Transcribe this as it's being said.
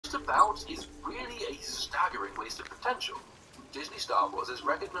about is really a staggering waste of potential. Disney Star Wars has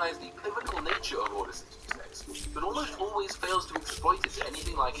recognized the pivotal nature of Order 66, but almost always fails to exploit it to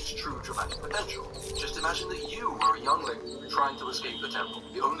anything like its true dramatic potential. Just imagine that you were a youngling trying to escape the temple,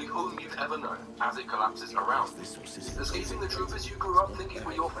 the only home you've ever known, as it collapses around you. Escaping the troopers you grew up thinking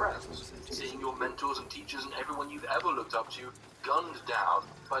were your friends, seeing your mentors and teachers and everyone you've ever looked up to gunned down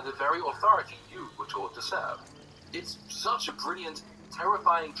by the very authority you were taught to serve. It's such a brilliant,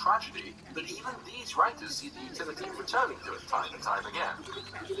 terrifying tragedy that even these writers see the utility in returning to it time and time again.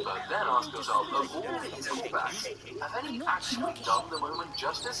 But then ask yourself, of all these callbacks, have any actually done the moment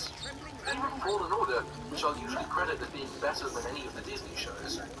justice? Even Fallen Order, which I'll usually credit as being better than any of the Disney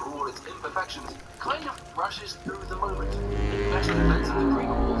shows, for all its imperfections, kind of rushes through the moment. The best defense of the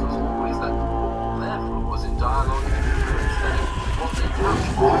prequels was always that all their flaws in dialogue and aesthetic, what they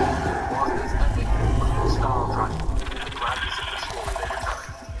touched on was this epic, style tragedy. The grandness of the story they were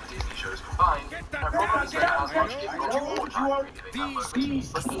telling. The Disney shows combined, have probably spent as much, if not more, time reliving that moment.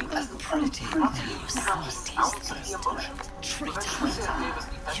 But even the pretty catches ounce of the emotion. Revenge of the Sith gave us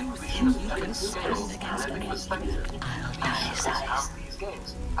the epic vision of the epic scale and epic perspective. These shows and these games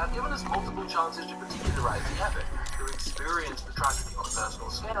have given us multiple chances to particularize the epic, to experience the tragedy on a personal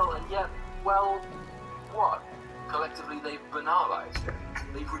scale, and yet, well, what? Collectively, they've banalized it.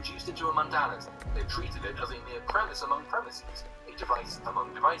 They've reduced it to a mundanity. They've treated it as a mere premise among premises, a device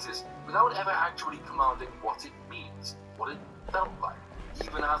among devices, without ever actually commanding what it means, what it felt like,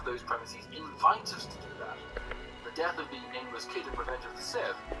 even as those premises invite us to do that. The death of the nameless kid in Revenge of the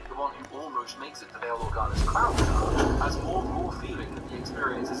Sith, the one who almost makes it to Bail Organa's crown tower, has more raw feeling than the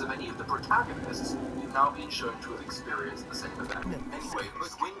experiences of any of the protagonists who've now been shown to have experienced the same event. Anyway,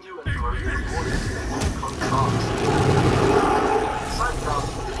 with Windu and Grogu's orders, they all contrast. Sidecar,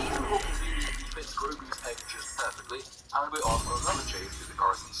 it even more conveniently fits Grogu's head just perfectly, and we're off on another chase through the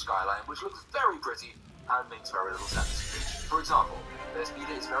Coruscant skyline, which looks very pretty and makes very little sense. For example, their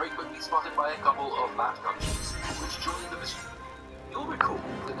speeder is very quickly spotted by a couple of lat gunships, which join the pursuit. You'll recall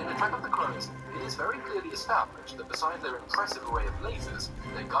that in Attack of the Clones, it is very clearly established that besides their impressive array of lasers,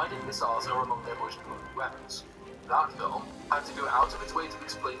 their guided missiles are among their most potent weapons. That film had to go out of its way to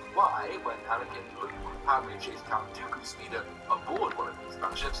explain why, when Anakin and Luke proudly chased Count Dooku's speeder aboard one of these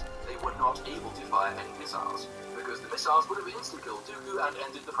gunships, they were not able to fire any missiles, because the missiles would have insta-killed Dooku and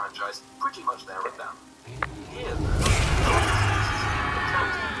ended the franchise pretty much there and then. Here,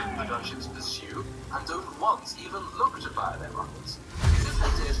 the gunships pursue, and don't once even look to fire their rockets. If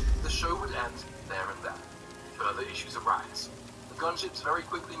they did, the show would end there and then. Further issues arise. The gunships very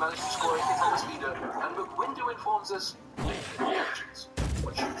quickly manage to score a hit on the speeder, and Windu informs us they hit engines,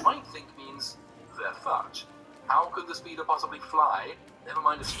 which you might think means they're fucked. How could the speeder possibly fly, never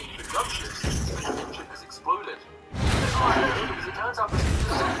mind escape the gunships, if an engine has exploded? Never mind, because it turns out the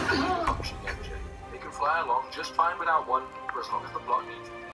speeder is a fully functioning engine. It can fly along just fine without one, for as long as the plot needs